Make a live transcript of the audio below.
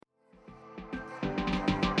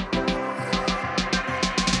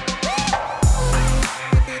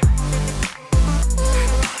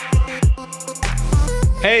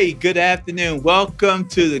Hey, good afternoon. Welcome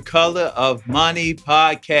to the Color of Money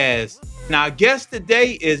podcast. Now, our guest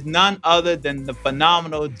today is none other than the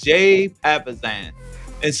phenomenal Jay Papasan.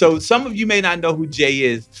 And so, some of you may not know who Jay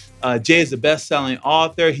is. Jay is a best selling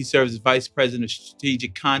author. He serves as vice president of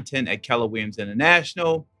strategic content at Keller Williams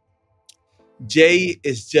International. Jay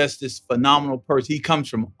is just this phenomenal person. He comes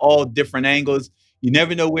from all different angles. You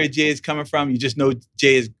never know where Jay is coming from. You just know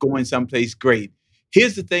Jay is going someplace great.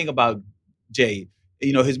 Here's the thing about Jay.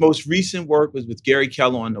 His most recent work was with Gary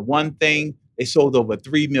Keller on The One Thing. They sold over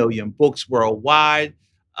 3 million books worldwide.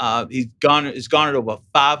 It's garnered over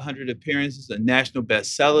 500 appearances, a national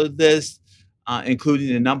bestseller list, including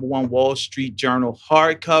the number one Wall Street Journal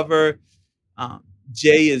hardcover. Um,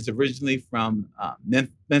 Jay is originally from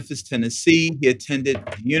Memphis, Tennessee. He attended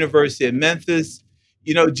the University of Memphis.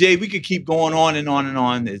 Jay, we could keep going on and on and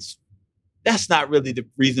on. That's not really the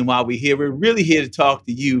reason why we're here. We're really here to talk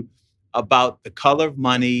to you about the color of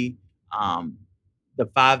money, the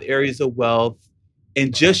 5 areas of wealth,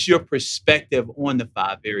 and just your perspective on the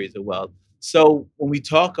 5 areas of wealth. So when we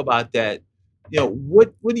talk about that,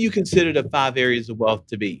 what do you consider the 5 areas of wealth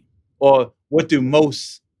to be? Or what do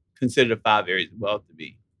most consider the 5 areas of wealth to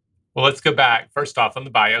be? Well, let's go back. First off, on the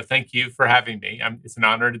bio, thank you for having me. It's an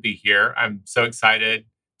honor to be here. I'm so excited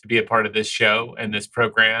to be a part of this show and this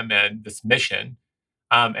program and this mission.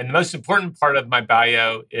 And the most important part of my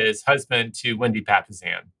bio is husband to Wendy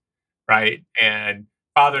Papasan, right? And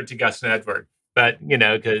father to Gus and Edward. But,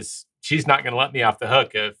 because she's not going to let me off the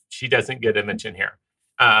hook if she doesn't get a mention here.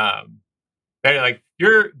 They're like,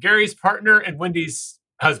 you're Gary's partner and Wendy's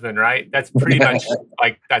husband, right? That's pretty much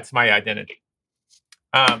that's my identity.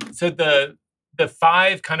 So the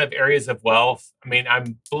 5 kind of areas of wealth,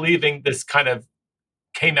 I'm believing this kind of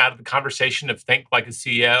came out of the conversation of Think Like a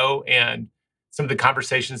CEO and some of the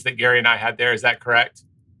conversations that Gary and I had there. Is that correct?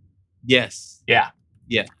 Yes. Yeah,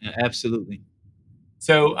 absolutely.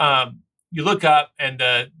 So you look up and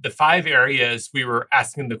the 5 areas we were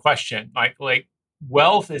asking the question, like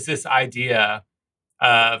wealth is this idea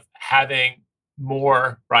of having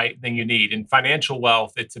more, right, than you need. And financial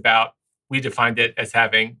wealth, it's about, we defined it as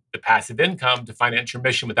having the passive income to finance your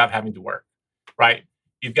mission without having to work, right?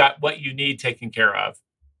 You've got what you need taken care of.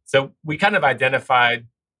 So we kind of identified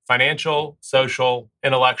financial, social,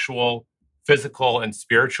 intellectual, physical, and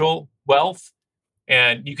spiritual wealth.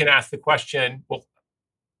 And you can ask the question, well,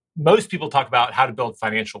 most people talk about how to build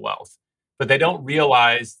financial wealth, but they don't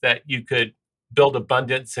realize that you could build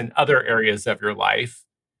abundance in other areas of your life.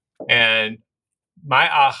 And my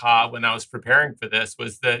aha when I was preparing for this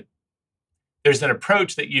was that there's an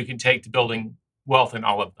approach that you can take to building wealth in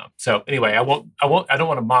all of them. So anyway, I don't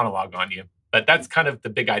want to monologue on you, but that's kind of the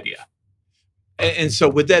big idea. And so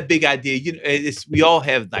with that big idea, we all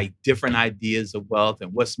have like different ideas of wealth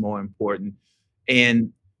and what's more important.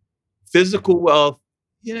 And physical wealth,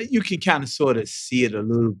 you can kind of sort of see it a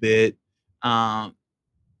little bit.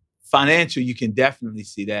 Financial, you can definitely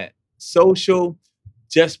see that. Social,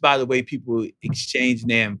 just by the way people exchange in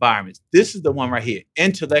their environments. This is the one right here,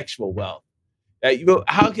 intellectual wealth.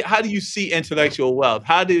 How do you see intellectual wealth?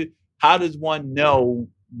 How does one know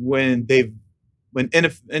when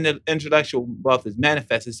intellectual wealth has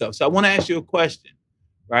manifested itself? So I want to ask you a question,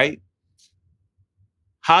 right?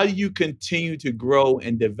 How do you continue to grow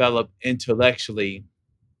and develop intellectually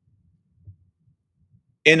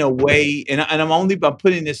in a way, and I'm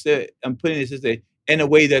putting this in a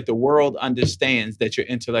way that the world understands that you're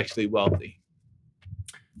intellectually wealthy?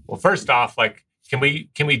 Well, first off, can we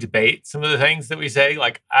debate some of the things that we say?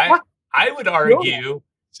 I would argue,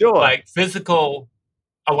 sure. Physical.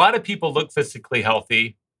 A lot of people look physically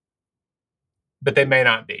healthy, but they may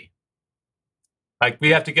not be. We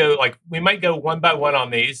have to go. We might go one by one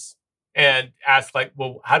on these and ask,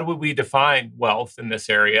 well, how do we define wealth in this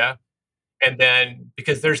area? And then,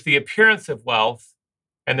 because there's the appearance of wealth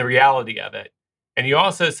and the reality of it. And you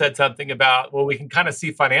also said something about, well, we can kind of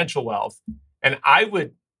see financial wealth. And I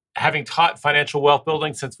would, having taught financial wealth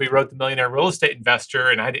building since we wrote The Millionaire Real Estate Investor,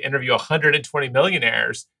 and I had to interview 120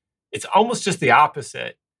 millionaires, it's almost just the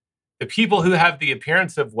opposite. The people who have the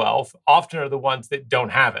appearance of wealth often are the ones that don't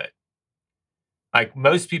have it.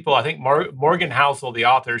 Most people, I think Morgan Housel, the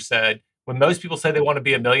author, said, when most people say they want to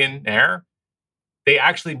be a millionaire, they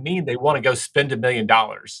actually mean they want to go spend $1 million,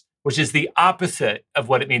 which is the opposite of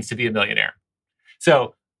what it means to be a millionaire.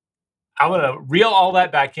 So I want to reel all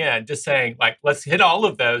that back in, just saying, let's hit all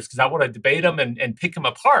of those because I want to debate them and pick them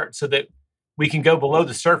apart so that we can go below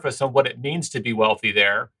the surface on what it means to be wealthy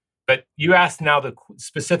there. But you asked now the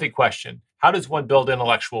specific question, how does one build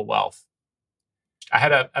intellectual wealth? I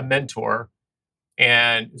had a mentor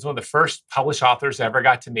And it was one of the first published authors I ever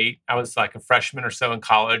got to meet. I was like a freshman or so in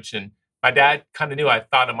college, and my dad kind of knew I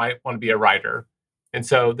thought I might want to be a writer. And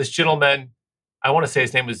so this gentleman, I want to say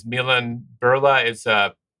his name was Milan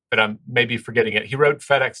Burla, but I'm maybe forgetting it. He wrote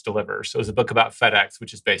FedEx Delivers. So it was a book about FedEx,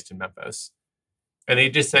 which is based in Memphis. And he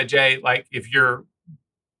just said, Jay, like if you're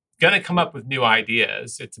going to come up with new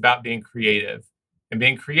ideas, it's about being creative. And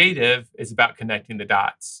being creative is about connecting the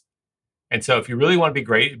dots. And so if you really want to be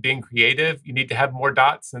great at being creative, you need to have more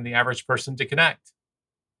dots than the average person to connect.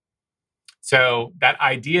 So that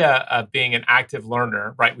idea of being an active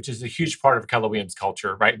learner, right, which is a huge part of Keller Williams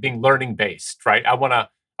culture, right, being learning based, right? I want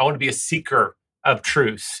to be a seeker of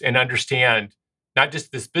truths and understand not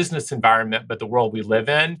just this business environment, but the world we live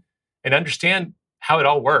in, and understand how it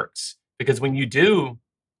all works. Because when you do,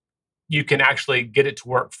 you can actually get it to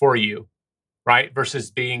work for you, right? Versus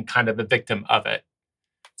being kind of the victim of it.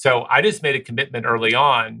 So I just made a commitment early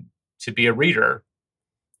on to be a reader.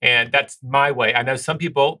 And that's my way. I know some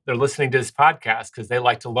people, they're listening to this podcast because they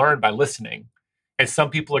like to learn by listening. And some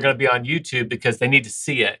people are going to be on YouTube because they need to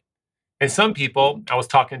see it. And some people, I was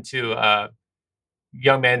talking to a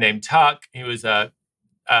young man named Tuck. He was a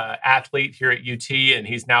athlete here at UT, and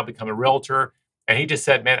he's now become a realtor. And he just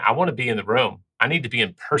said, man, I want to be in the room. I need to be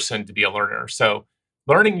in person to be a learner. So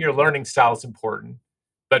learning your learning style is important.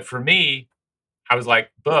 But for me, I was like,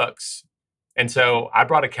 books. And so I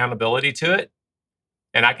brought accountability to it.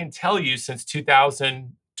 And I can tell you since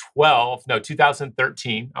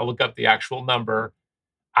 2013, I'll look up the actual number.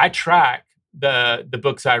 I track the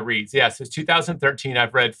books I read. Yeah, since 2013,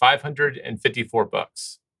 I've read 554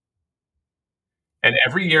 books. And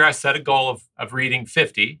every year I set a goal of reading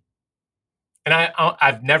 50. And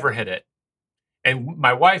I've never hit it. And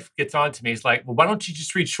my wife gets on to me. He's like, well, why don't you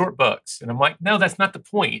just read short books? And I'm like, no, that's not the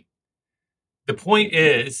point. The point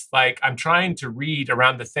is, like, I'm trying to read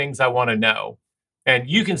around the things I want to know. And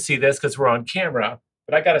you can see this because we're on camera,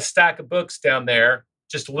 but I got a stack of books down there,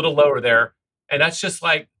 just a little lower there. And that's just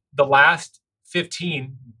like the last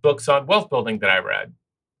 15 books on wealth building that I read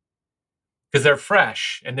because they're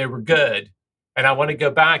fresh and they were good. And I want to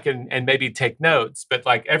go back and maybe take notes. But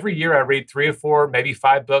like every year, I read 3 or 4, maybe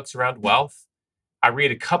 5 books around wealth. I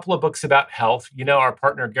read a couple of books about health. You know, our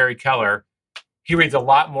partner, Gary Keller, he reads a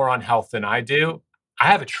lot more on health than I do. I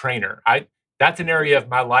have a trainer. That's an area of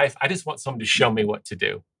my life. I just want someone to show me what to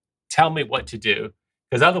do, tell me what to do,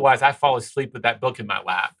 because otherwise I fall asleep with that book in my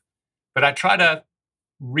lap. But I try to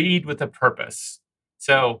read with a purpose.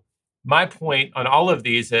 So my point on all of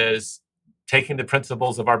these is taking the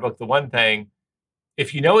principles of our book, The One Thing.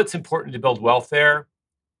 If you know it's important to build wealth there,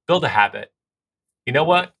 build a habit. You know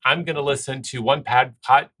what? I'm going to listen to one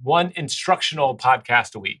instructional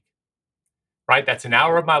podcast a week. Right? That's an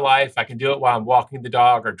hour of my life. I can do it while I'm walking the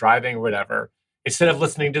dog or driving or whatever, instead of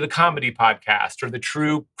listening to the comedy podcast or the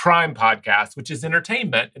true crime podcast, which is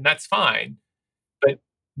entertainment, and that's fine. But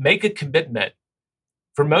make a commitment.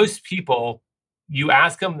 For most people, you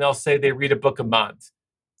ask them, they'll say they read a book a month.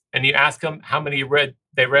 And you ask them how many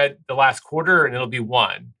they read the last quarter, and it'll be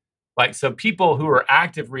 1. Like, so people who are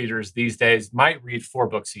active readers these days might read 4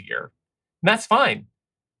 books a year. And that's fine.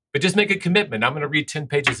 But just make a commitment. I'm going to read 10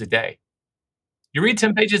 pages a day. You read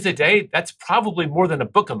 10 pages a day, that's probably more than a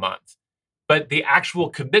book a month. But the actual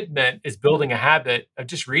commitment is building a habit of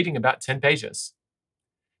just reading about 10 pages.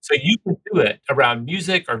 So you can do it around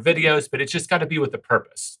music or videos, but it's just got to be with a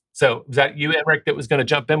purpose. So was that you, Emmerich, that was going to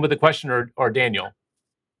jump in with a question, or Daniel?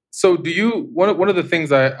 So do you, one of the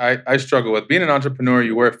things I struggle with, being an entrepreneur,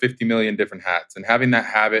 you wear 50 million different hats, and having that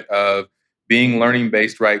habit of being learning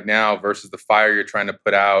based right now versus the fire you're trying to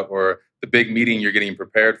put out or the big meeting you're getting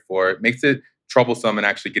prepared for, it makes it troublesome and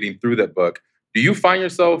actually getting through that book. Do you find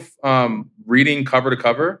yourself reading cover to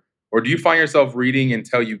cover, or do you find yourself reading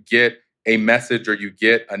until you get a message or you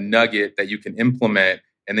get a nugget that you can implement,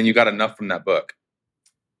 and then you got enough from that book?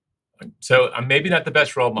 So I'm maybe not the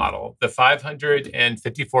best role model. The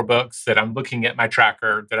 554 books that I'm looking at my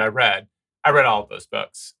tracker that I read all of those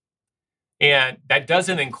books. And that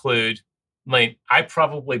doesn't include, like, I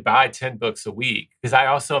probably buy 10 books a week because I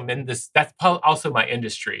also am in this, that's also my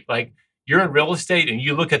industry. Like, you're in real estate and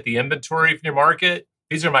you look at the inventory of your market,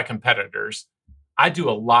 these are my competitors. I do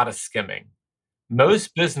a lot of skimming.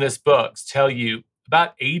 Most business books tell you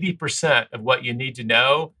about 80% of what you need to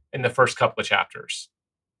know in the first couple of chapters.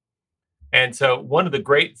 And so one of the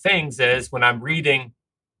great things is when I'm reading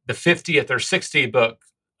the 50th or 60th book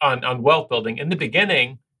on wealth building, in the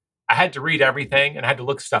beginning, I had to read everything and I had to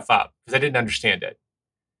look stuff up because I didn't understand it.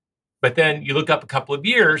 But then you look up a couple of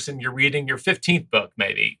years and you're reading your 15th book,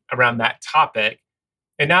 maybe around that topic.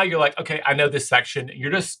 And now you're like, okay, I know this section.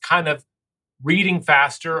 You're just kind of reading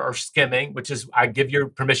faster or skimming, which is I give you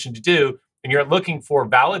permission to do, and you're looking for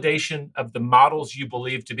validation of the models you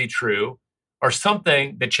believe to be true or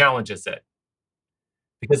something that challenges it.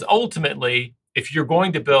 Because ultimately, if you're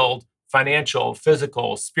going to build financial,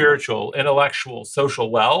 physical, spiritual, intellectual,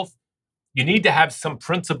 social wealth, you need to have some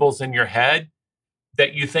principles in your head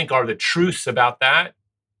that you think are the truths about that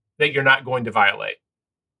you're not going to violate.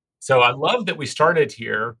 So I love that we started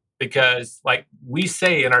here because, like we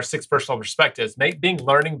say in our 6 personal perspectives, being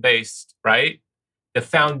learning based, right? The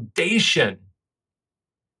foundation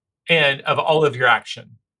and of all of your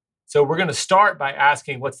action. So we're going to start by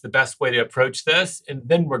asking what's the best way to approach this, and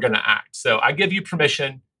then we're going to act. So I give you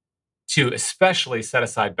permission to especially set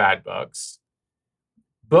aside bad books.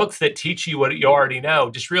 Books that teach you what you already know,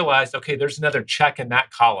 just realize, okay, there's another check in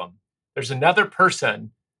that column. There's another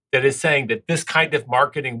person that is saying that this kind of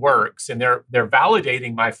marketing works, and they're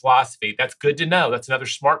validating my philosophy. That's good to know. That's another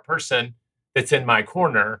smart person that's in my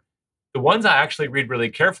corner. The ones I actually read really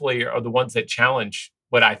carefully are the ones that challenge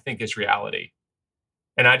what I think is reality.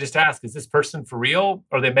 And I just ask, is this person for real?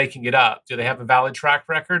 Or are they making it up? Do they have a valid track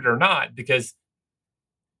record or not? Because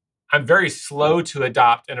I'm very slow to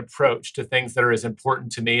adopt an approach to things that are as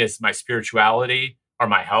important to me as my spirituality or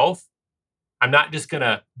my health. I'm not just going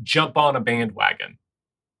to jump on a bandwagon,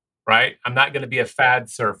 right? I'm not going to be a fad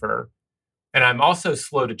surfer. And I'm also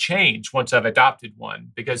slow to change once I've adopted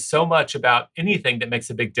one, because so much about anything that makes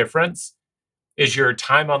a big difference is your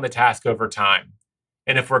time on the task over time.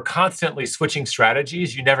 And if we're constantly switching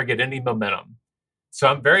strategies, you never get any momentum. So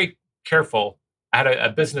I'm very careful. I had a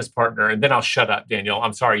business partner, and then I'll shut up, Daniel.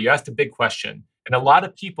 I'm sorry. You asked a big question. And a lot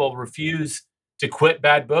of people refuse to quit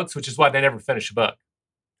bad books, which is why they never finish a book,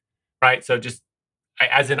 right? So just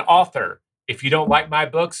as an author, if you don't like my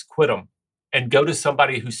books, quit them and go to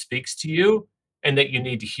somebody who speaks to you and that you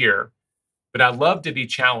need to hear. But I love to be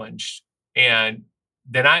challenged. And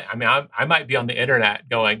then I might be on the internet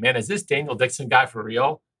going, man, is this Daniel Dixon guy for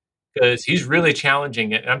real? Because he's really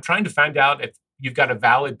challenging it. And I'm trying to find out if you've got a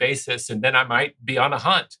valid basis. And then I might be on a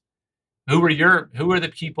hunt. Who are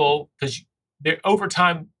the people? Because over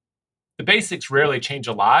time, the basics rarely change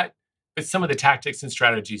a lot, but some of the tactics and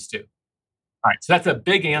strategies do. All right. So that's a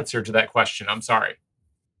big answer to that question. I'm sorry.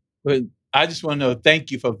 But I just want to know, thank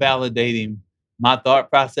you for validating my thought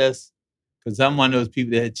process, because I'm one of those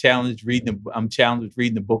people that I'm challenged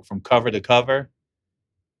reading the book from cover to cover.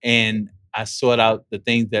 And I sort out the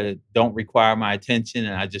things that don't require my attention,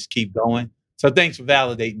 and I just keep going. So thanks for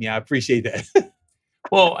validating me. I appreciate that.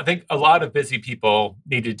 Well, I think a lot of busy people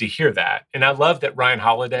needed to hear that. And I love that Ryan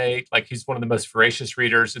Holiday, like he's one of the most voracious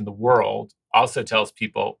readers in the world, also tells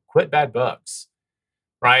people, quit bad books,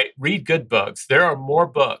 right? Read good books. There are more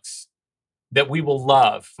books that we will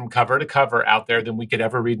love from cover to cover out there than we could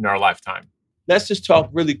ever read in our lifetime. Let's just talk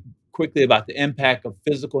really quickly about the impact of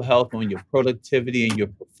physical health on your productivity and your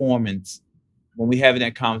performance when we're having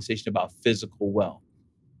that conversation about physical wealth.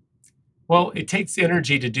 Well, it takes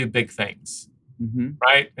energy to do big things,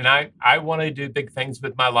 right? And I want to do big things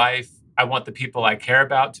with my life. I want the people I care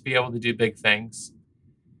about to be able to do big things.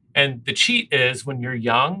 And the cheat is when you're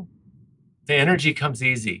young, the energy comes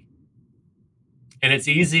easy. And it's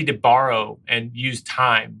easy to borrow and use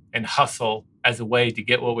time and hustle as a way to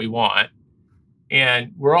get what we want.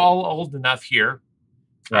 And we're all old enough here.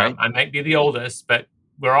 Right. I might be the oldest, but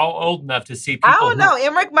we're all old enough to see people. I don't know.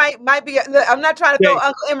 Emmerich might be. I'm not trying to throw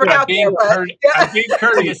Uncle Emmerich out there. I'm being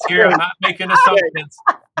courteous here. I'm not making assumptions.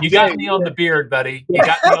 You got me on the beard, buddy. You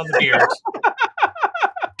got me on the beard.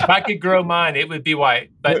 If I could grow mine, it would be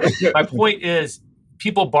white. But my point is,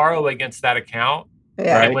 people borrow against that account.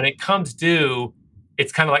 Yeah. And when it comes due,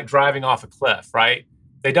 it's kind of like driving off a cliff, right?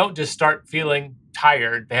 They don't just start feeling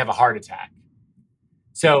tired. They have a heart attack.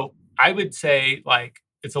 So I would say, like,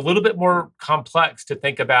 it's a little bit more complex to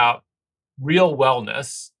think about real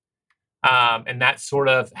wellness and that sort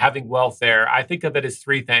of having wealth there. I think of it as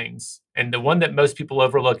 3 things. And the one that most people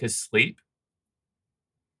overlook is sleep,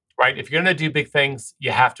 right? If you're going to do big things,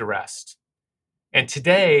 you have to rest. And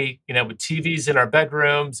today, with TVs in our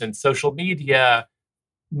bedrooms and social media,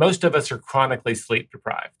 most of us are chronically sleep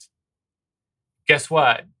deprived. Guess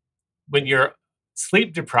what? When you're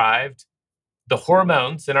sleep deprived, the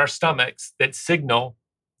hormones in our stomachs that signal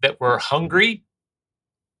that we're hungry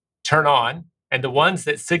turn on, and the ones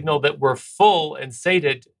that signal that we're full and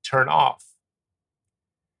sated turn off.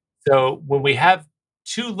 So when we have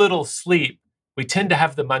too little sleep, we tend to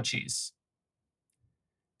have the munchies.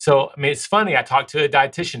 So, it's funny. I talked to a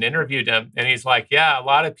dietitian, interviewed him, and he's like, yeah, a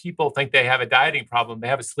lot of people think they have a dieting problem. They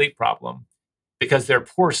have a sleep problem because their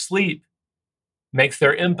poor sleep makes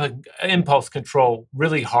their impulse control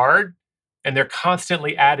really hard. and they're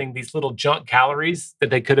constantly adding these little junk calories that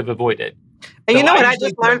they could have avoided. And So you know what? I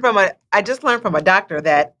usually just learned from a doctor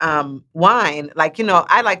that wine, like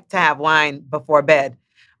I like to have wine before bed,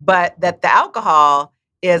 but that the alcohol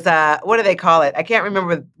is what do they call it? I can't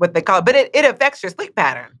remember what they call it, but it affects your sleep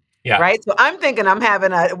pattern, yeah. right? So I'm thinking I'm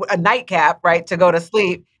having a nightcap, right, to go to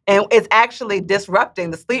sleep, and it's actually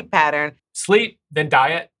disrupting the sleep pattern. Sleep, then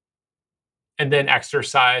diet, and then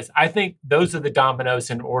exercise. I think those are the dominoes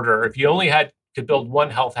in order. If you only could build one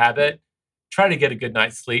health habit, try to get a good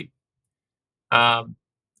night's sleep.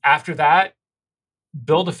 After that,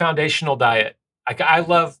 build a foundational diet. I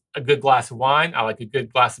love a good glass of wine. I like a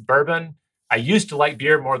good glass of bourbon. I used to like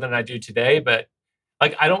beer more than I do today, but I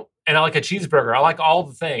like a cheeseburger. I like all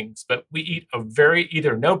the things, but we eat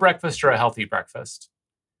either no breakfast or a healthy breakfast.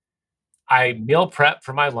 I meal prep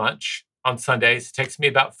for my lunch on Sundays. It takes me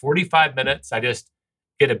about 45 minutes. I just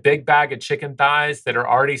get a big bag of chicken thighs that are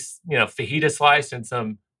already, fajita sliced and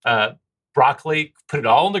some broccoli, put it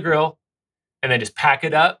all on the grill, and then just pack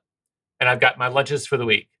it up. And I've got my lunches for the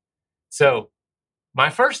week. So my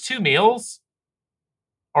first 2 meals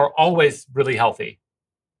are always really healthy.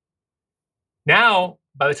 Now,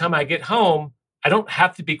 by the time I get home, I don't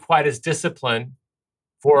have to be quite as disciplined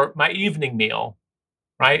for my evening meal,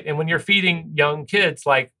 right? And when you're feeding young kids,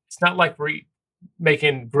 it's not like we're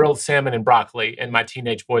making grilled salmon and broccoli and my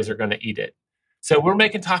teenage boys are going to eat it. So we're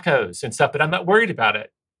making tacos and stuff, but I'm not worried about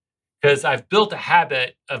it because I've built a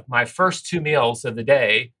habit of my first 2 meals of the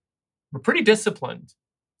day. We're pretty disciplined.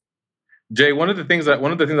 Jay, one of the things I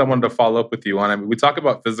wanted to follow up with you on, I mean, we talk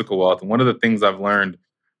about physical wealth, and one of the things I've learned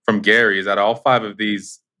from Gary is that all 5 of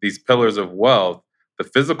these pillars of wealth, the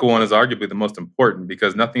physical one is arguably the most important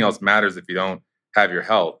because nothing else matters if you don't have your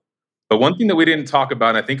health. But one thing that we didn't talk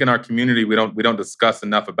about, and I think in our community we don't discuss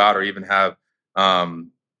enough about or even have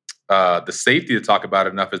the safety to talk about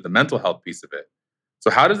it enough, is the mental health piece of it. So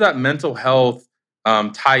how does that mental health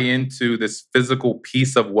tie into this physical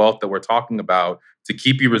piece of wealth that we're talking about to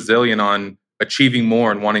keep you resilient on achieving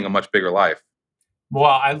more and wanting a much bigger life? Well,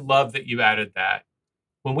 I love that you added that.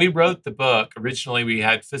 When we wrote the book, originally we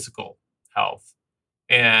had physical health.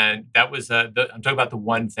 And that was, I'm talking about the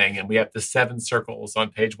one thing, and we have the 7 circles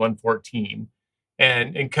on page 114.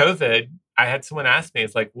 And in COVID, I had someone ask me,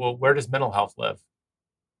 it's like, well, where does mental health live?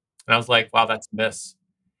 And I was like, wow, that's a miss.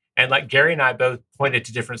 And like Gary and I both pointed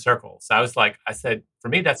to different circles. I said, for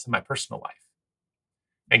me, that's in my personal life.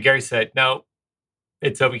 And Gary said, no,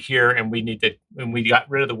 it's over here. And we got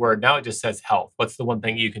rid of the word. Now it just says health. What's the one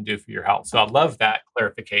thing you can do for your health? So I love that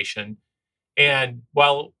clarification. And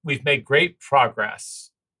while we've made great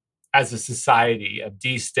progress as a society of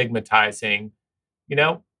destigmatizing,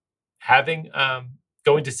 having,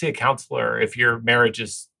 going to see a counselor if your marriage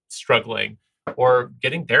is struggling or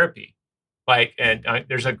getting therapy.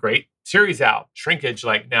 There's a great series out, Shrinkage,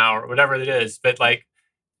 now or whatever it is, but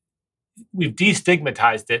we've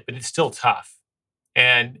destigmatized it, but it's still tough.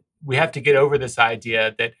 And we have to get over this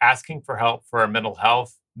idea that asking for help for our mental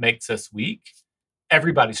health makes us weak.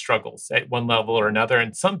 Everybody struggles at one level or another,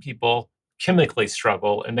 and some people chemically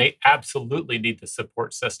struggle, and they absolutely need the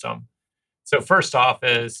support system. So first off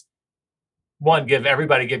is, one, give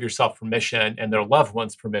yourself permission and their loved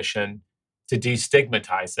ones permission to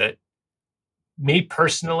destigmatize it. Me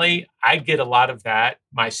personally, I get a lot of that.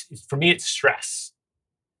 For me, it's stress,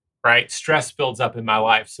 right? Stress builds up in my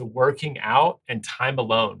life. So working out and time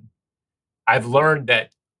alone, I've learned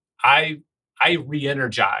that I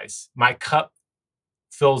re-energize. My cup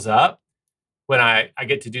fills up when I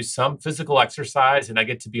get to do some physical exercise and I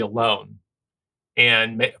get to be alone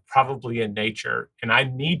and probably in nature. And I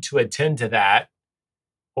need to attend to that,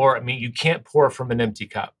 or you can't pour from an empty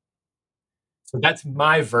cup. So that's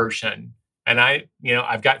my version. And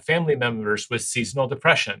I've got family members with seasonal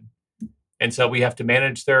depression. And so we have to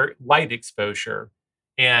manage their light exposure.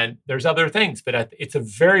 And there's other things, but it's a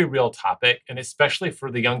very real topic. And especially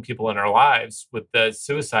for the young people in our lives with the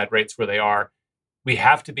suicide rates where they are, we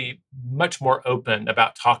have to be much more open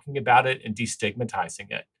about talking about it and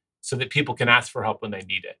destigmatizing it so that people can ask for help when they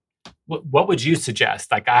need it. What would you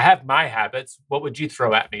suggest? I have my habits. What would you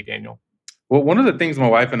throw at me, Daniel? Well, one of the things my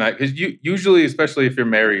wife and I, because usually, especially if you're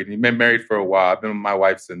married, you've been married for a while. I've been with my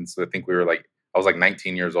wife since I think I was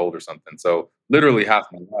 19 years old or something. So literally half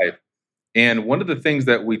my life. And one of the things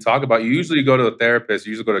that we talk about, you usually go to a therapist,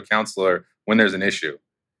 you usually go to a counselor when there's an issue.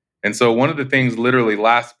 And so one of the things literally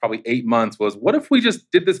last probably 8 months was, what if we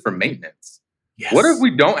just did this for maintenance? Yes. What if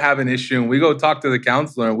we don't have an issue and we go talk to the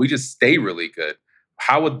counselor and we just stay really good?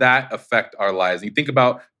 How would that affect our lives? And you think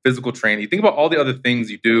about physical training, you think about all the other things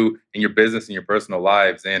you do in your business and your personal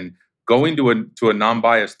lives, and going to a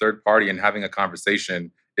non-biased third party and having a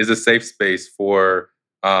conversation is a safe space for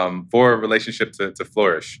a relationship to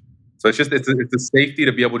flourish. So it's a safety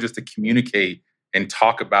to be able just to communicate and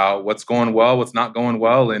talk about what's going well, what's not going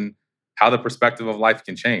well, and how the perspective of life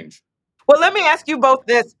can change. Well, let me ask you both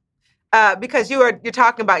this. Because you're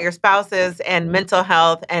talking about your spouses and mental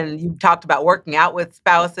health, and you talked about working out with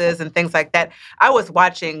spouses and things like that. I was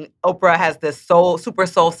watching Oprah has this Super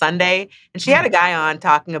Soul Sunday, and she had a guy on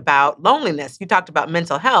talking about loneliness. You talked about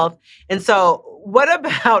mental health, and so what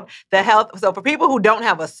about the health? So for people who don't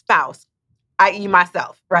have a spouse, i.e.,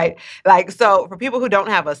 myself, right? Like, so for people who don't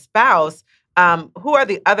have a spouse, who are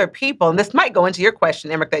the other people? And this might go into your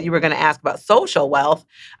question, Emmerich, that you were going to ask about social wealth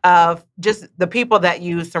of just the people that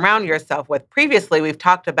you surround yourself with. Previously, we've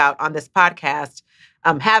talked about on this podcast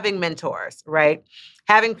having mentors, right?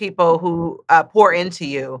 Having people who pour into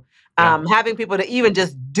you, having people to even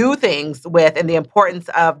just do things with, and the importance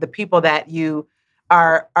of the people that you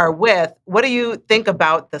are with. What do you think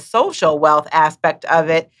about the social wealth aspect of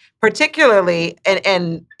it, particularly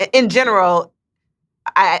and in general?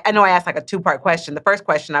 I know I asked like a two-part question. The first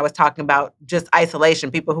question I was talking about just isolation,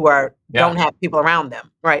 people who don't have people around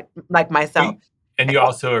them, right? Like myself. And you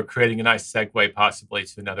also are creating a nice segue possibly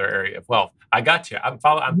to another area of wealth. I got you. I'm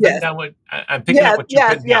Yes. putting down what I'm picking up what you're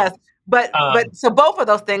putting down. But so both of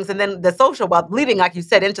those things, and then the social wealth, leading, like you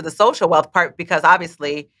said, into the social wealth part, because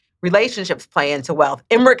obviously relationships play into wealth.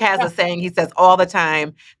 Emmerich has a saying, he says all the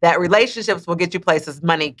time, that relationships will get you places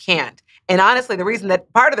money can't. And honestly,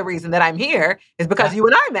 part of the reason that I'm here is because you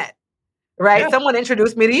and I met, right? Someone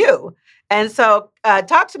introduced me to you. And so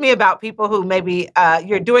talk to me about people who maybe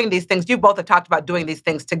you're doing these things. You both have talked about doing these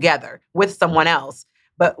things together with someone else.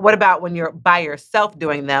 But what about when you're by yourself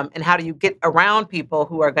doing them? And how do you get around people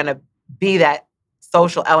who are going to be that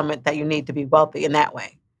social element that you need to be wealthy in that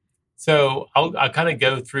way? So I'll kind of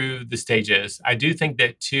go through the stages. I do think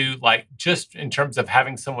that too, like just in terms of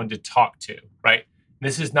having someone to talk to, right?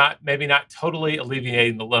 This is maybe not totally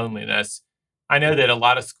alleviating the loneliness. I know that a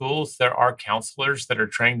lot of schools, there are counselors that are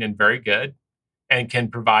trained and very good and can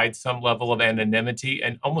provide some level of anonymity.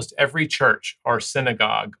 And almost every church or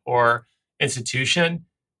synagogue or institution,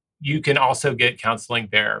 you can also get counseling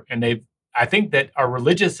there. And I think that our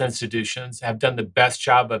religious institutions have done the best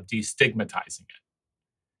job of destigmatizing it,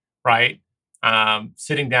 right?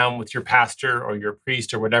 Sitting down with your pastor or your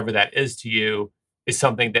priest or whatever that is to you is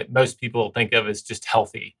something that most people think of as just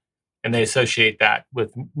healthy. And they associate that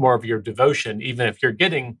with more of your devotion, even if you're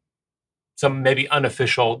getting some maybe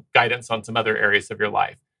unofficial guidance on some other areas of your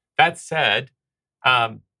life. That said,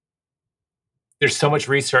 there's so much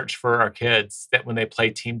research for our kids that when they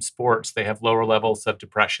play team sports, they have lower levels of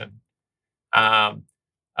depression. A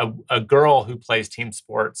girl who plays team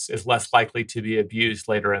sports is less likely to be abused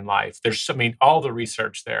later in life. There's, all the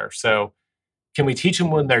research there. So can we teach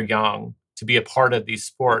them when they're young to be a part of these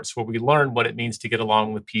sports where we learn what it means to get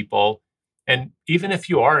along with people? And even if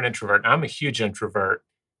you are an introvert, I'm a huge introvert,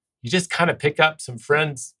 you just kind of pick up some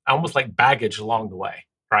friends, almost like baggage along the way,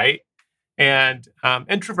 right? And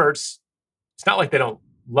introverts, it's not like they don't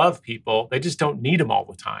love people, they just don't need them all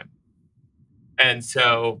the time. And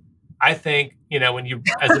so I think, when you,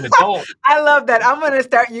 as an adult. I love that. I'm going to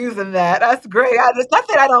start using that. That's great. It's not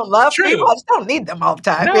that I don't love people. I just don't need them all the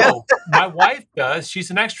time. No, my wife does. She's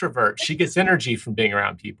an extrovert. She gets energy from being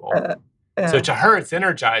around people. So to her, it's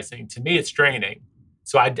energizing. To me, it's draining.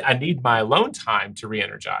 So I need my alone time to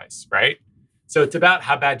re-energize, right? So it's about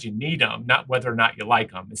how bad you need them, not whether or not you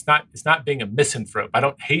like them. It's not being a misanthrope. I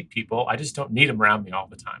don't hate people. I just don't need them around me all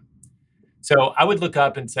the time. So I would look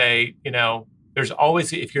up and say, there's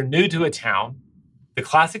always, if you're new to a town, the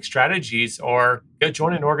classic strategies are go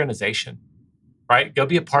join an organization, right? Go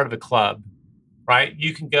be a part of a club, right?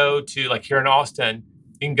 You can go to, like here in Austin,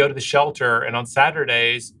 you can go to the shelter, and on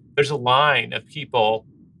Saturdays, there's a line of people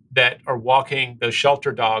that are walking those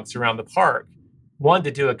shelter dogs around the park. One,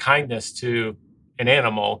 to do a kindness to an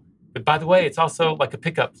animal, but by the way, it's also like a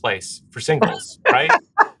pickup place for singles, right?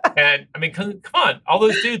 And come on, all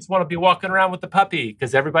those dudes want to be walking around with the puppy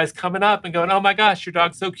because everybody's coming up and going, "Oh my gosh, your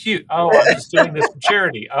dog's so cute. Oh, I'm just doing this for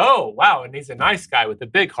charity. Oh, wow. And he's a nice guy with a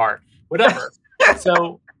big heart," whatever.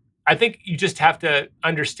 So I think you just have to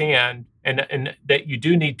understand and that you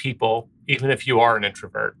do need people, even if you are an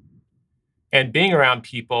introvert. And being around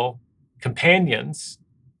people, companions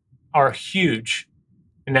are huge.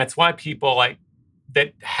 And that's why people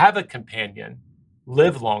that have a companion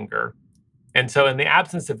live longer. And so in the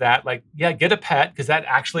absence of that, get a pet because that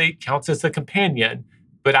actually counts as a companion.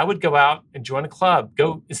 But I would go out and join a club.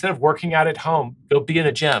 Go, instead of working out at home, go be in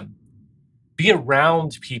a gym. Be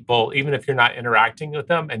around people, even if you're not interacting with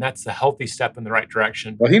them. And that's a healthy step in the right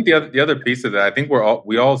direction. Well, I think the other piece of that, I think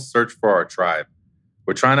we all search for our tribe,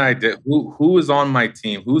 We're trying to identify who is on my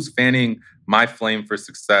team, who's fanning my flame for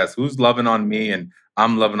success, who's loving on me and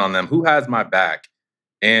I'm loving on them, who has my back.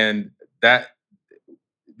 And that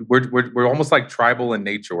we're almost like tribal in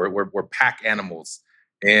nature. We're pack animals.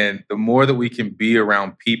 And the more that we can be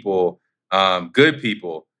around people, good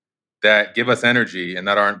people that give us energy and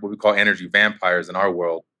that aren't what we call energy vampires in our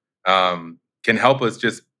world, can help us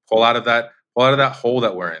just pull out of that hole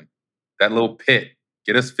that we're in, that little pit,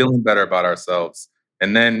 get us feeling better about ourselves.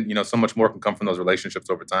 And then, so much more can come from those relationships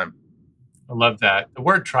over time. I love that. The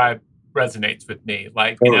word tribe resonates with me.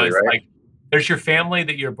 Like, Totally, it's right? like there's your family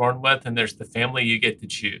that you're born with, and there's the family you get to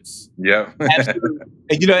choose. Yeah. Absolutely.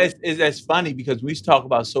 And it's funny because we talk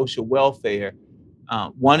about social welfare.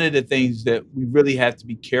 One of the things that we really have to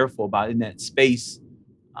be careful about in that space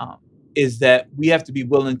um, is that we have to be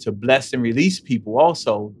willing to bless and release people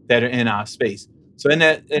also that are in our space. So in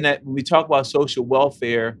that when we talk about social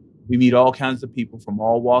welfare, we meet all kinds of people from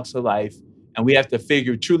all walks of life, and we have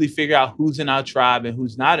to truly figure out who's in our tribe and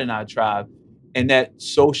who's not in our tribe. And that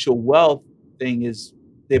social wealth thing is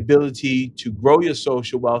the ability to grow your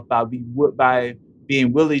social wealth by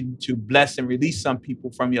being willing to bless and release some people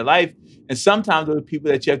from your life. And sometimes those people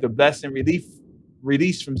that you have to bless and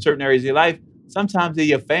release from certain areas of your life, sometimes they're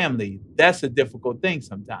your family. That's a difficult thing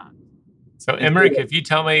sometimes. So, Emmerich, if you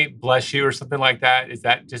tell me bless you or something like that, is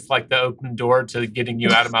that just like the open door to getting you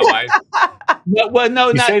out of my life? No, You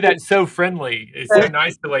not say that so friendly. It's so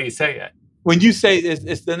nice the way you say it. when you say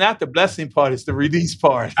it's not the blessing part, it's the release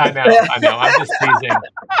part. I know. I'm just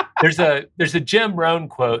teasing. There's a Jim Rohn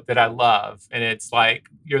quote that I love, and it's like,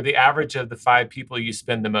 you're the average of the 5 people you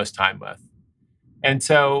spend the most time with. And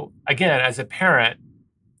so, again, as a parent,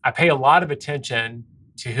 I pay a lot of attention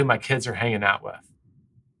to who my kids are hanging out with.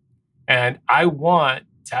 And I want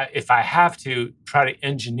to, if I have to, try to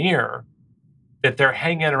engineer that they're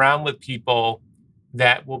hanging around with people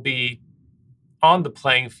that will be on the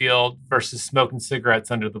playing field versus smoking cigarettes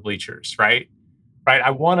under the bleachers, right? Right. I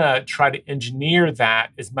want to try to engineer that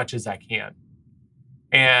as much as I can.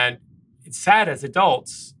 And it's sad as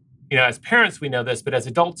adults, as parents, we know this, but as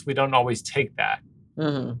adults, we don't always take that.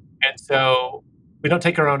 Mhm. And so we don't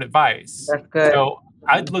take our own advice. That's good. So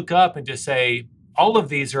I'd look up and just say, all of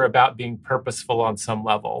these are about being purposeful on some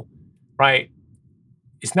level, right?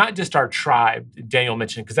 It's not just our tribe, Daniel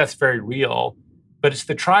mentioned, because that's very real, but it's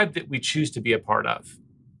the tribe that we choose to be a part of.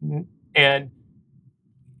 And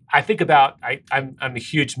I think about, I'm a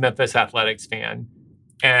huge Memphis Athletics fan.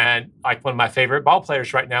 And like one of my favorite ball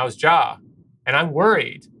players right now is Ja. And I'm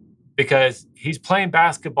worried because he's playing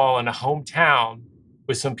basketball in a hometown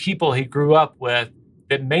with some people he grew up with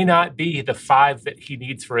that may not be the 5 that he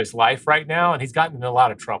needs for his life right now. And he's gotten in a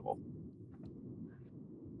lot of trouble.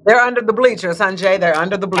 They're under the bleachers, Sanjay. They're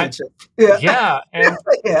under the bleachers. Yeah. And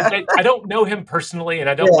Yeah. I don't know him personally, and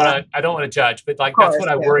I don't Yeah. want to judge, but like Of course, that's what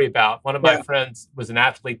I yeah. worry about. One of my Yeah. friends was an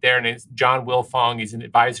athlete there, and it's John Wilfong. He's an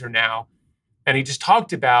advisor now. And he just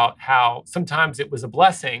talked about how sometimes it was a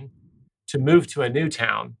blessing to move to a new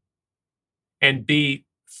town and be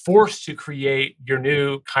forced to create your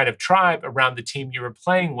new kind of tribe around the team you were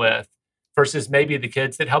playing with versus maybe the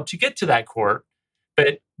kids that helped you get to that court.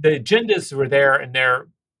 But the agendas were there, and they're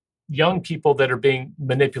young people that are being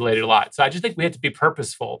manipulated a lot. So I just think we have to be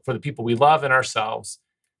purposeful for the people we love and ourselves.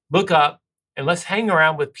 Look up and let's hang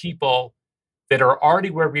around with people that are already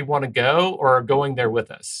where we want to go or are going there with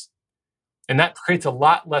us. And that creates a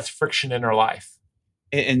lot less friction in our life.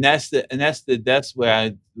 And that's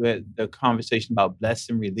where the conversation about bless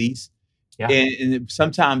and release. Yeah. And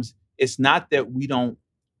sometimes it's not that we don't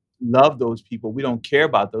love those people, we don't care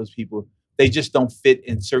about those people. They just don't fit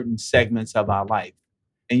in certain segments of our life.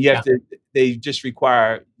 And you have they just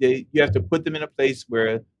require you have to put them in a place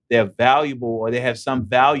where they're valuable or they have some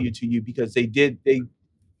value to you because they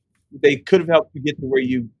could have helped you get to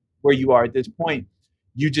where you are at this point.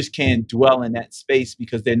 You just can't dwell in that space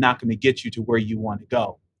because they're not going to get you to where you want to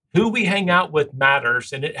go. Who we hang out with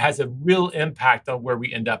matters, and it has a real impact on where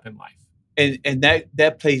we end up in life. And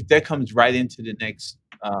that comes right into the next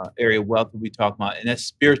area of wealth that we talk about, and that's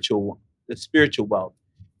the spiritual wealth.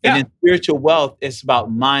 Yeah. And in spiritual wealth, it's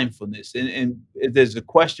about mindfulness. And there's a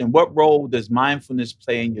question: what role does mindfulness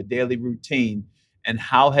play in your daily routine, and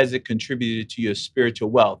how has it contributed to your spiritual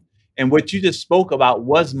wealth? And what you just spoke about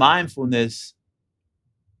was mindfulness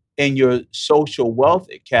in your social wealth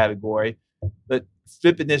category, but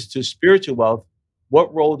flipping this to spiritual wealth,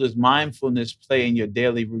 what role does mindfulness play in your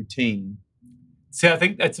daily routine? See, I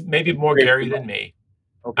think that's maybe more Gary than me.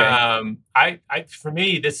 Okay. For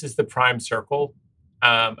me, this is the prime circle.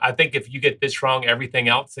 I think if you get this wrong, everything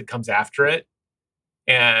else that comes after it.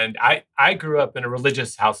 And I grew up in a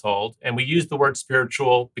religious household, and we use the word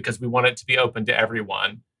spiritual because we want it to be open to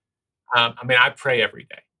everyone. I pray every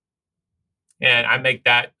day, and I make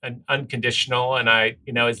that an unconditional. And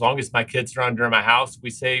as long as my kids are under my house, we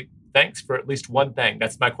say thanks for at least one thing.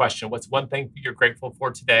 That's my question. What's one thing you're grateful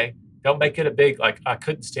for today? Don't make it a big, like, I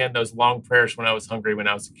couldn't stand those long prayers when I was hungry when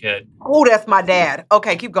I was a kid. Oh, that's my dad.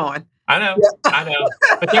 Okay, keep going. I know.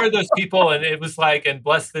 But there are those people, and it was like, and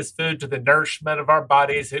bless this food to the nourishment of our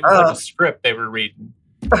bodies. It was like a script they were reading.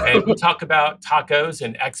 And we talk about tacos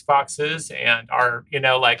and Xboxes and our,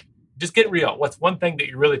 just get real. What's one thing that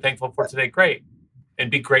you're really thankful for today? Great.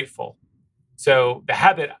 And be grateful. So the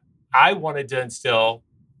habit I wanted to instill,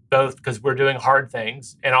 both because we're doing hard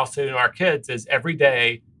things and also in our kids, is every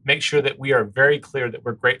day, make sure that we are very clear that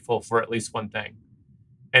we're grateful for at least one thing.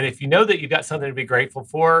 And if you know that you've got something to be grateful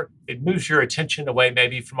for, it moves your attention away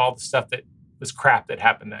maybe from all the stuff that was crap that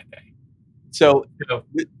happened that day. So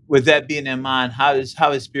with that being in mind, how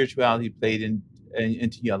has spirituality played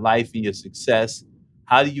into your life and your success?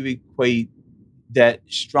 How do you equate that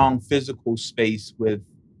strong physical space with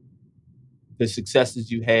the successes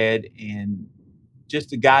you had and just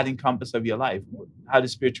the guiding compass of your life? How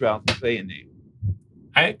does spirituality play in there?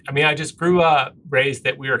 I just grew up raised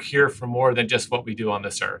that we are here for more than just what we do on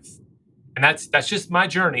this earth. And that's just my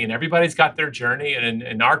journey. And everybody's got their journey. And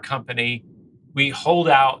in our company, we hold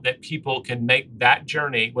out that people can make that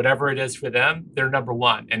journey, whatever it is for them, their number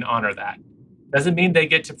one, and honor that. Doesn't mean they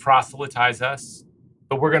get to proselytize us,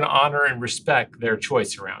 but we're going to honor and respect their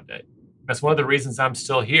choice around it. That's one of the reasons I'm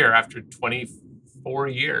still here after 24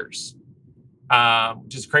 years,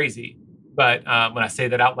 which is crazy. But when I say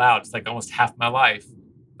that out loud, it's like almost half my life.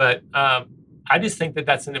 But I just think that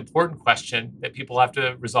that's an important question that people have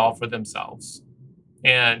to resolve for themselves.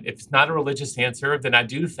 And if it's not a religious answer, then I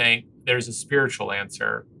do think there's a spiritual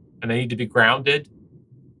answer, and they need to be grounded,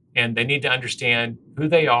 and they need to understand who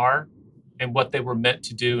they are and what they were meant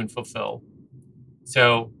to do and fulfill.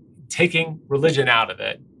 So taking religion out of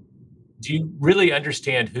it, do you really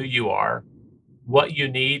understand who you are, what you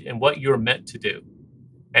need, and what you're meant to do?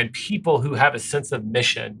 And people who have a sense of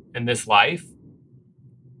mission in this life,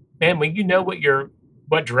 man, when you know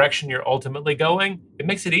what direction you're ultimately going, it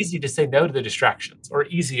makes it easy to say no to the distractions, or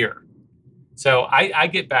easier. So I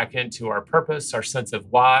get back into our purpose, our sense of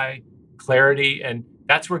why, clarity, and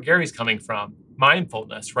that's where Gary's coming from.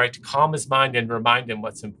 Mindfulness, right? To calm his mind and remind him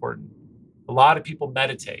what's important. A lot of people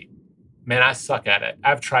meditate. Man, I suck at it.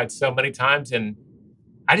 I've tried so many times and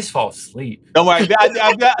I just fall asleep. Don't worry. You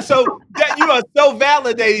are so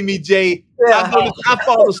validating me, Jay. Yeah. I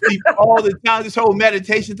fall asleep all the time. This whole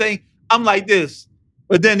meditation thing, I'm like this.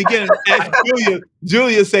 But then again, as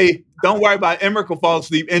Julia say, don't worry about Emmerich will fall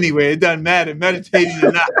asleep anyway. It doesn't matter, meditating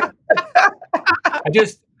or not.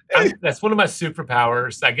 That's one of my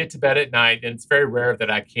superpowers. I get to bed at night, and it's very rare that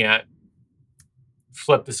I can't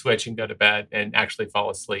flip the switch and go to bed and actually fall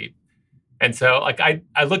asleep. And so I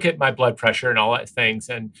look at my blood pressure and all that things.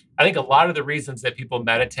 And I think a lot of the reasons that people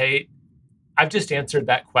meditate, I've just answered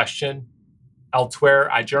that question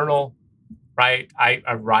elsewhere. I journal, right? I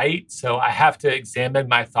write. So I have to examine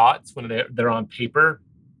my thoughts when they're on paper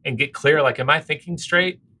and get clear. Like, am I thinking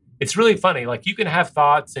straight? It's really funny. Like, you can have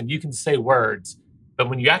thoughts and you can say words, but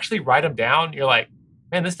when you actually write them down, you're like,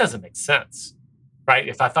 man, this doesn't make sense, right?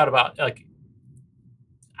 If I thought about, like,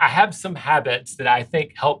 I have some habits that I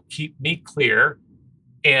think help keep me clear,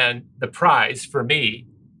 and the prize for me,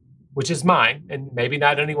 which is mine and maybe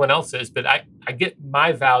not anyone else's, but I get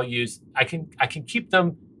my values. I can keep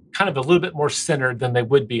them kind of a little bit more centered than they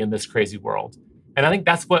would be in this crazy world. And I think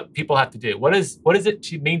that's what people have to do. What does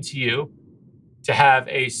it mean to you to have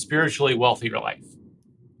a spiritually wealthier life?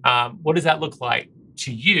 What does that look like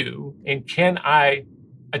to you? And can I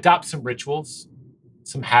adopt some rituals,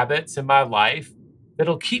 some habits in my life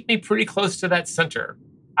that'll keep me pretty close to that center?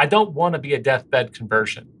 I don't want to be a deathbed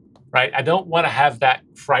conversion, right? I don't want to have that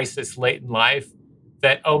crisis late in life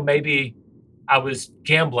that, oh, maybe I was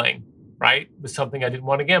gambling, right, with something I didn't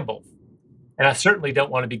want to gamble. And I certainly don't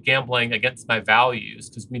want to be gambling against my values,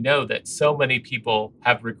 because we know that so many people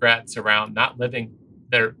have regrets around not living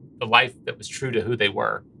the life that was true to who they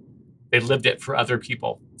were. They lived it for other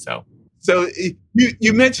people. So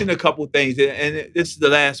you mentioned a couple of things, and this is the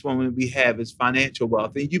last one we have is financial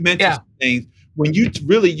wealth. And you mentioned some things when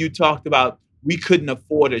you talked about we couldn't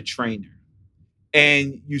afford a trainer,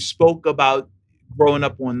 and you spoke about growing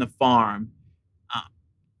up on the farm.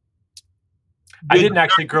 I didn't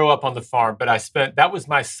actually grow up on the farm, but that was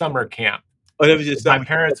my summer camp. Oh, that was just my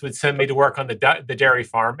parents would send me to work on the dairy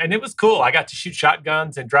farm, and it was cool. I got to shoot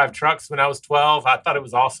shotguns and drive trucks when I was 12. I thought it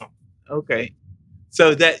was awesome. Okay.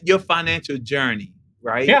 So that your financial journey,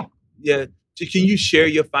 right? Yeah. Yeah. Can you share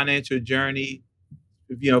your financial journey,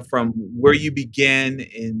 from where you began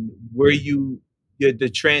and where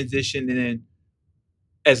the transition, and then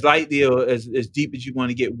as lightly or as deep as you want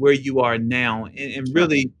to get where you are now, and Sure.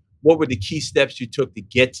 really what were the key steps you took to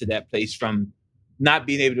get to that place, from not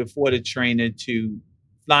being able to afford a trainer to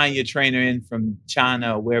flying your trainer in from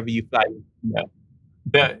China or wherever you fly. Yeah.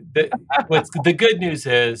 The good news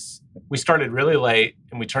is we started really late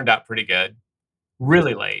and we turned out pretty good.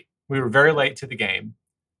 Really late. We were very late to the game.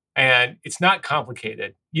 And it's not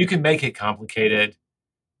complicated. You can make it complicated,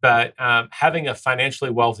 but having a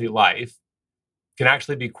financially wealthy life can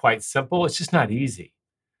actually be quite simple. It's just not easy.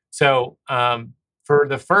 So, for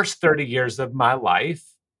the first 30 years of my life,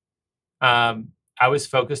 I was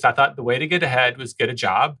focused. I thought the way to get ahead was get a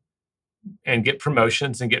job and get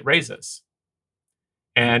promotions and get raises.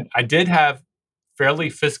 And I did have fairly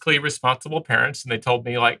fiscally responsible parents, and they told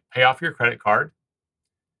me, like, pay off your credit card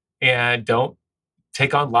and don't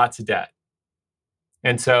take on lots of debt.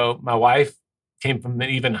 And so my wife came from an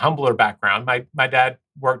even humbler background. My dad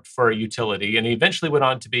worked for a utility, and he eventually went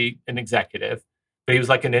on to be an executive, but he was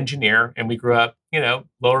like an engineer, and we grew up,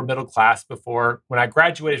 lower middle class. Before, when I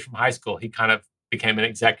graduated from high school, he kind of became an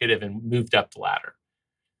executive and moved up the ladder.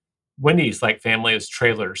 Wendy's like family is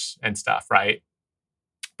trailers and stuff, right?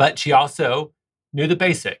 But she also knew the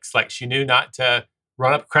basics. Like, she knew not to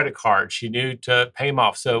run up credit cards. She knew to pay them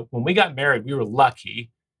off. So when we got married, we were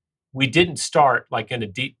lucky. We didn't start like in a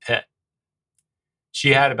deep pit.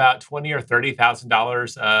 She had about $20,000 or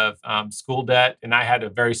 $30,000 of school debt, and I had a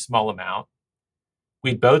very small amount.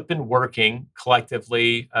 We'd both been working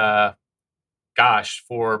collectively,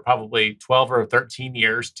 for probably 12 or 13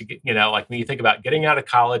 years to get, like when you think about getting out of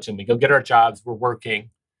college and we go get our jobs, we're working.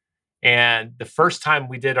 And the first time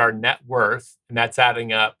we did our net worth, and that's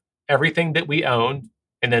adding up everything that we owned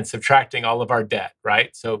and then subtracting all of our debt,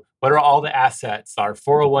 right? So what are all the assets? Our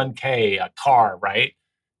 401k, a car, right?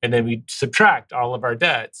 And then we subtract all of our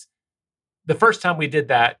debts. The first time we did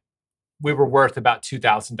that, we were worth about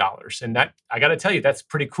 $2,000. And that, I got to tell you, that's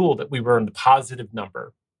pretty cool that we were in the positive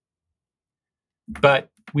number. But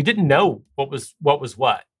we didn't know what was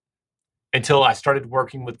what until I started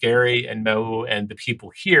working with Gary and Mo and the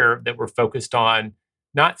people here that were focused on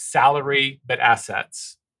not salary, but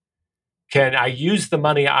assets. Can I use the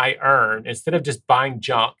money I earn instead of just buying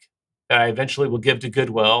junk that I eventually will give to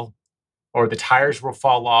Goodwill, or the tires will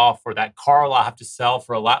fall off, or that car I'll have to sell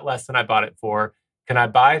for a lot less than I bought it for? Can I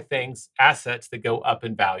buy things, assets that go up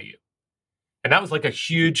in value? And that was like a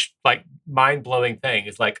huge, like, mind-blowing thing.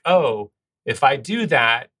 It's like, oh, if I do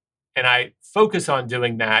that and I focus on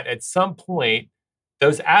doing that, at some point,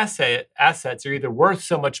 those assets are either worth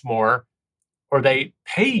so much more or they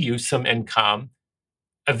pay you some income.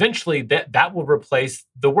 Eventually, that will replace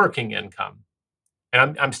the working income.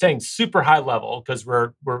 And I'm staying super high level because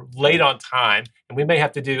we're late on time, and we may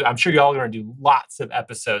have to do, I'm sure y'all are going to do lots of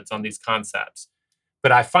episodes on these concepts.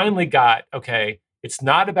 But I finally got, okay, it's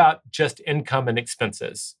not about just income and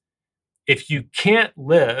expenses. If you can't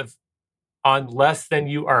live on less than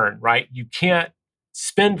you earn, right? You can't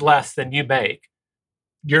spend less than you make.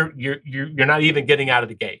 You're not even getting out of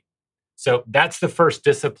the gate. So that's the first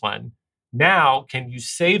discipline. Now, can you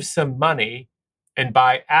save some money and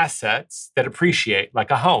buy assets that appreciate, like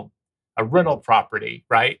a home, a rental property,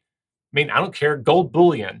 right? I mean, I don't care, gold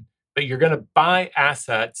bullion, but you're going to buy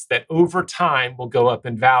assets that over time will go up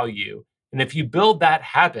in value. And if you build that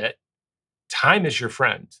habit, time is your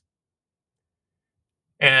friend.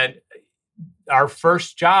 And our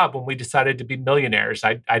first job, when we decided to be millionaires,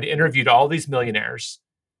 I'd interviewed all these millionaires.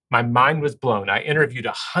 My mind was blown. I interviewed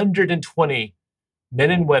 120 men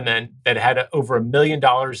and women that had over $1 million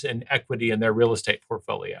in equity in their real estate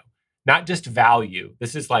portfolio. Not just value.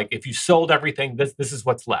 This is like, if you sold everything, this is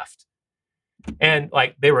what's left. And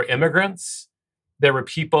like, they were immigrants. There were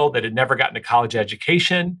people that had never gotten a college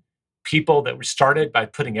education, people that were started by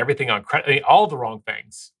putting everything on credit, I mean, all the wrong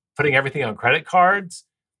things, putting everything on credit cards.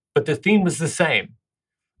 But the theme was the same.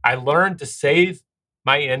 I learned to save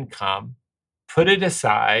my income, put it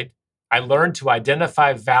aside. I learned to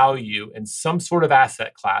identify value in some sort of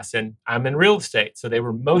asset class. And I'm in real estate, so they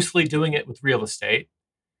were mostly doing it with real estate.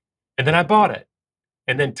 And then I bought it.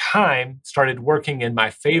 And then time started working in my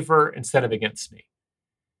favor instead of against me.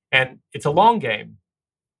 And it's a long game.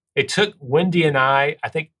 It took Wendy and I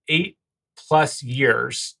think 8+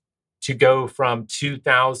 years to go from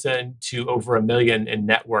 2,000 to over $1 million in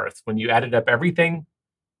net worth. When you added up everything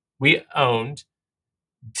we owned,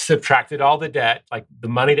 subtracted all the debt, like the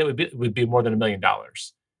money that would be more than $1 million.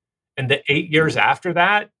 And the 8 years after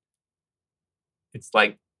that, it's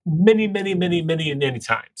like many, many, many, many, many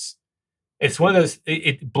times. It's one of those,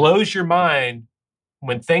 it blows your mind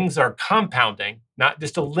when things are compounding, not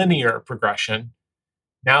just a linear progression.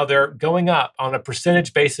 Now they're going up on a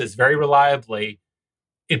percentage basis very reliably.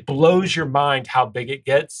 It blows your mind how big it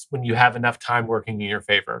gets when you have enough time working in your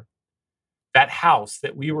favor. That house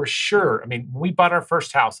that we were sure, I mean, when we bought our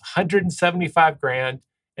first house, 175 grand,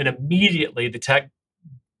 and immediately the tech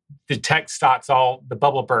stocks, the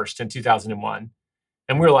bubble burst in 2001.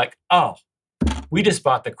 And we were like, oh, we just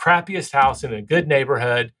bought the crappiest house in a good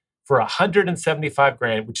neighborhood for 175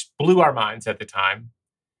 grand, which blew our minds at the time.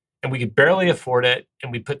 And we could barely afford it.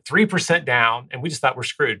 And we put 3% down, and we just thought we're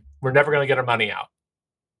screwed. We're never going to get our money out.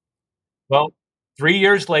 Well, 3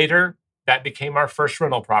 years later, that became our first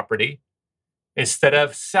rental property. Instead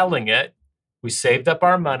of selling it, we saved up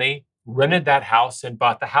our money, rented that house, and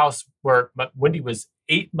bought the house where Wendy was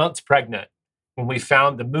 8 months pregnant when we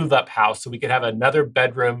found the move-up house so we could have another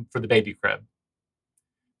bedroom for the baby crib.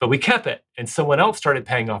 But we kept it, and someone else started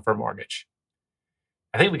paying off our mortgage.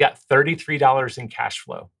 I think we got $33 in cash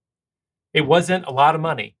flow. It wasn't a lot of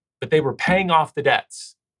money, but they were paying off the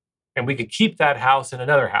debts, and we could keep that house and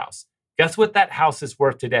another house. Guess what that house is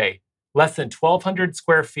worth today? Less than 1,200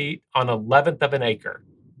 square feet on 1/11th of an acre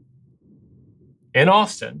in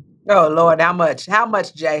Austin. Oh, Lord, how much? How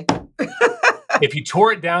much, Jay? If you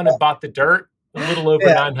tore it down and bought the dirt, a little over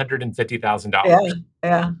 $950,000.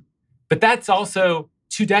 Yeah. But that's also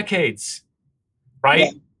 2 decades, right?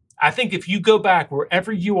 Yeah. I think if you go back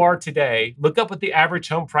wherever you are today, look up what the average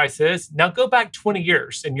home price is. Now go back 20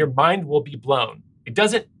 years and your mind will be blown. It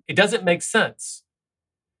doesn't make sense.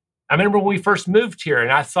 I remember when we first moved here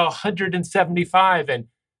and I saw 175 and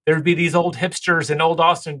there'd be these old hipsters in old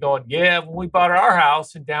Austin going, yeah, when we bought our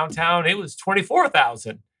house in downtown, it was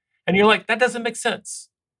 24,000. And you're like, that doesn't make sense.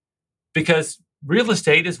 Because real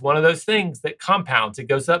estate is one of those things that compounds. It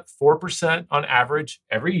goes up 4% on average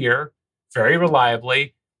every year, very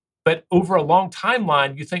reliably. But over a long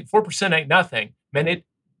timeline, you think 4% ain't nothing. Man,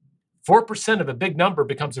 4% of a big number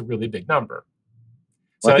becomes a really big number.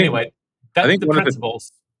 So anyway, that's the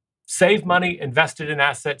principles. Save money, invest it in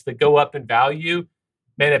assets that go up in value.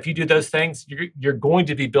 Man, if you do those things, you're going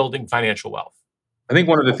to be building financial wealth. I think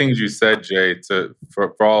one of the things you said, Jay,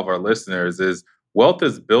 for all of our listeners is wealth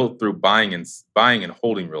is built through buying and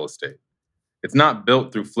holding real estate. It's not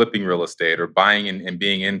built through flipping real estate or buying and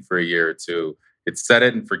being in for a year or two. It's set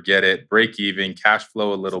it and forget it, break even, cash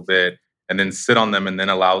flow a little bit, and then sit on them and then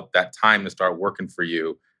allow that time to start working for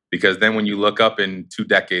you. Because then when you look up in 2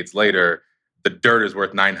 decades later, the dirt is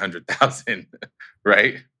worth 900,000,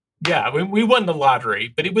 right? Yeah, we won the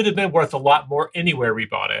lottery, but it would have been worth a lot more anywhere we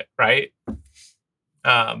bought it, right?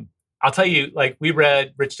 I'll tell you, like we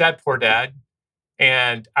read Rich Dad, Poor Dad,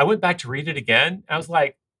 and I went back to read it again. I was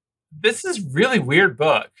like, this is really weird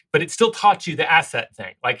book, but it still taught you the asset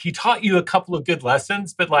thing. Like he taught you a couple of good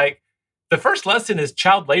lessons, but like the first lesson is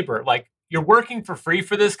child labor. Like you're working for free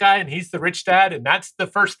for this guy and he's the rich dad. And that's the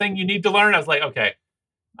first thing you need to learn. I was like, okay,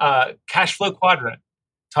 cash flow quadrant,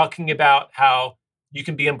 talking about how you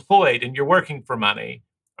can be employed and you're working for money,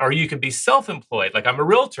 or you can be self-employed. Like I'm a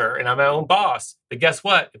realtor and I'm my own boss. But guess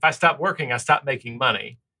what? If I stop working, I stop making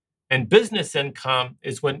money. And business income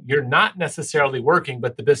is when you're not necessarily working,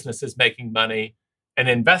 but the business is making money. And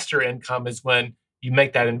investor income is when you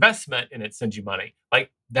make that investment and it sends you money.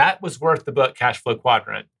 Like that was worth the book Cash Flow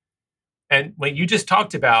Quadrant. And when you just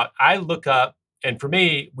talked about, I look up, and for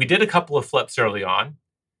me, we did a couple of flips early on.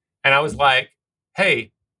 And I was like,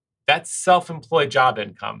 hey, that's self-employed job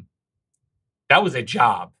income. That was a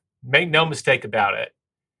job. Make no mistake about it.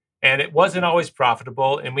 And it wasn't always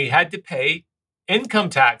profitable. And we had to pay income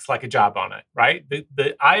tax like a job on it, right?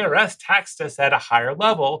 The IRS taxed us at a higher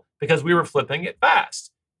level because we were flipping it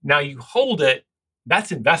fast. Now you hold it,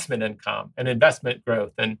 that's investment income and investment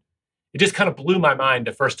growth. And it just kind of blew my mind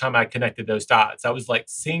the first time I connected those dots. I was like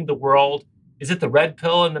seeing the world. Is it the red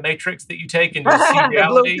pill in the Matrix that you take and you see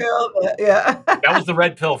reality? The blue pill, yeah. That was the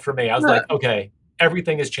red pill for me. I was like, okay,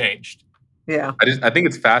 everything has changed. Yeah. I think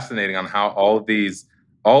it's fascinating on how all these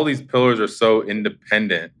pillars are so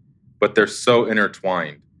independent, but they're so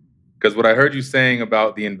intertwined. Because what I heard you saying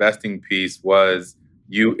about the investing piece was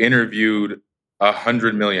you interviewed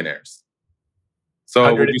 100 millionaires.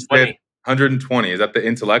 So would you say 120? Is that the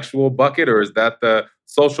intellectual bucket or is that the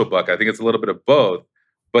social bucket? I think it's a little bit of both.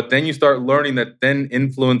 But then you start learning that then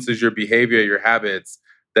influences your behavior, your habits,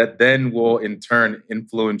 that then will in turn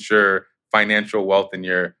influence your financial wealth and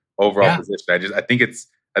your overall position. I think it's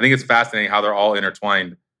fascinating how they're all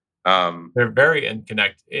intertwined. They're very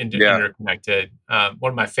interconnected.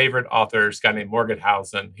 One of my favorite authors, a guy named Morgan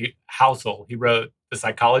Housel, he wrote The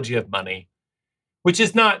Psychology of Money. which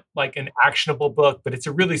is not like an actionable book, but it's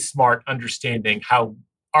a really smart understanding how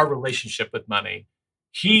our relationship with money.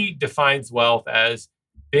 He defines wealth as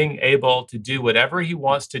being able to do whatever he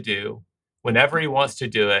wants to do, whenever he wants to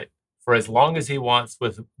do it, for as long as he wants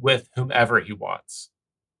with whomever he wants.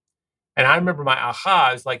 And I remember my aha,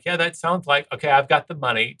 I was like, yeah, that sounds like, okay, I've got the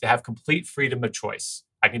money to have complete freedom of choice.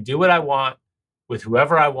 I can do what I want with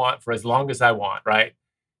whoever I want for as long as I want, right?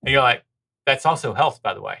 And you're like, that's also health,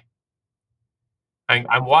 by the way.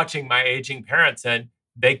 I'm watching my aging parents and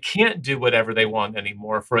they can't do whatever they want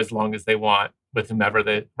anymore for as long as they want with whomever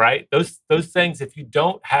they, right? Those things, if you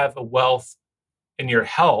don't have a wealth in your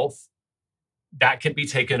health, that can be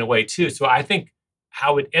taken away too. So I think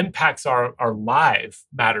how it impacts our life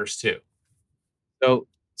matters too.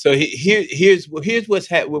 Here's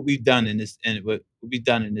what we've done in this, and what we've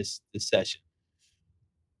done in this session.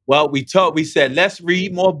 Well, we said let's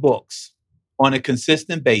read more books on a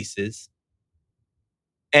consistent basis,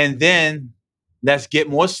 and then let's get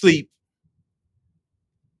more sleep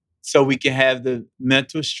so we can have the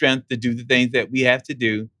mental strength to do the things that we have to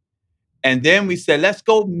do. And then we said let's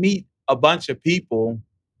go meet a bunch of people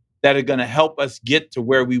that are going to help us get to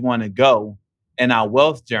where we want to go in our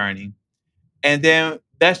wealth journey. And then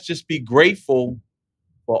let's just be grateful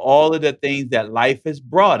for all of the things that life has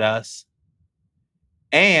brought us.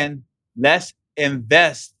 And let's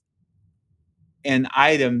invest in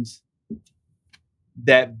items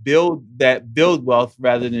that build wealth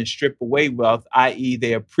rather than strip away wealth, i.e.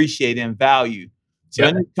 they appreciate and value. So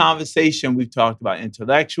in this conversation, we've talked about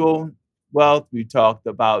intellectual wealth. We talked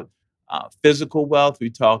about physical wealth. We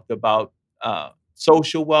talked about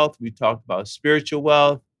social wealth. We talked about spiritual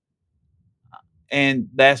wealth. And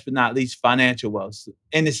last but not least, financial wealth. So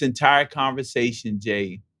in this entire conversation,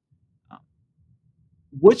 Jay,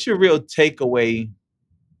 what's your real takeaway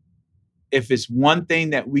if it's one thing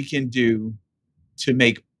that we can do to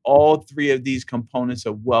make all three of these components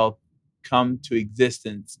of wealth come to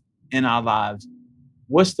existence in our lives?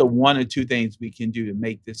 What's the one or two things we can do to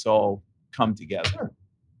make this all come together? Sure.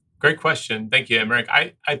 Great question. Thank you, Emmerich.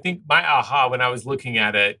 I think my aha when I was looking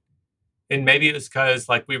at it, and maybe it was because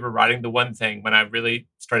like we were writing the one thing, when I really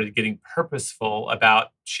started getting purposeful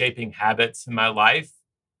about shaping habits in my life,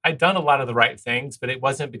 I'd done a lot of the right things, but it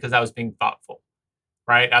wasn't because I was being thoughtful,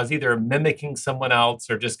 right? I was either mimicking someone else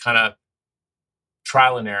or just kind of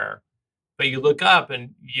trial and error. But you look up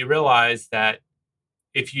and you realize that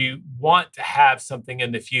if you want to have something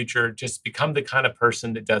in the future, just become the kind of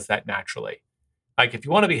person that does that naturally. Like if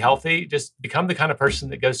you want to be healthy, just become the kind of person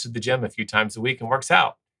that goes to the gym a few times a week and works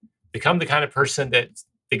out. Become the kind of person that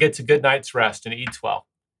gets a good night's rest and eats well.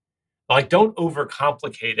 Like don't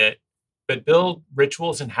overcomplicate it, but build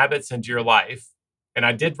rituals and habits into your life. And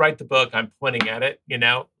I did write the book. I'm pointing at it,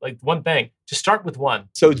 like one thing, just start with one.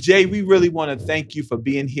 So Jay, we really want to thank you for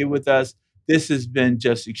being here with us. This has been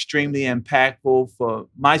just extremely impactful for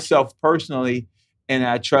myself personally, and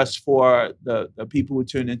I trust for the people who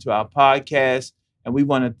tune into our podcast. And we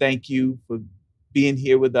want to thank you for being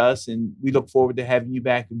here with us, and we look forward to having you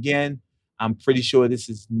back again. I'm pretty sure this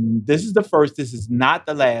is the first. This is not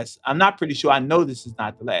the last. I'm not pretty sure. I know this is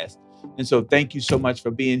not the last. And so thank you so much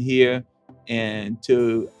for being here. And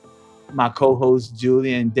to my co-hosts,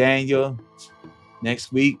 Julia and Daniel,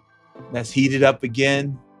 next week, let's heat it up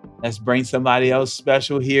again. Let's bring somebody else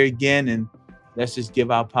special here again. And let's just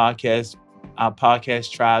give our podcast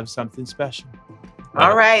tribe something special.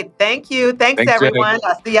 All right. Thank you. Thanks everyone. Jay.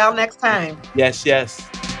 I'll see y'all next time. Yes.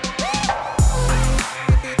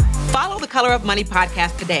 Follow the Color of Money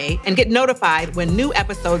podcast today and get notified when new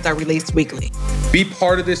episodes are released weekly. Be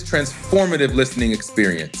part of this transformative listening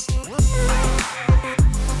experience.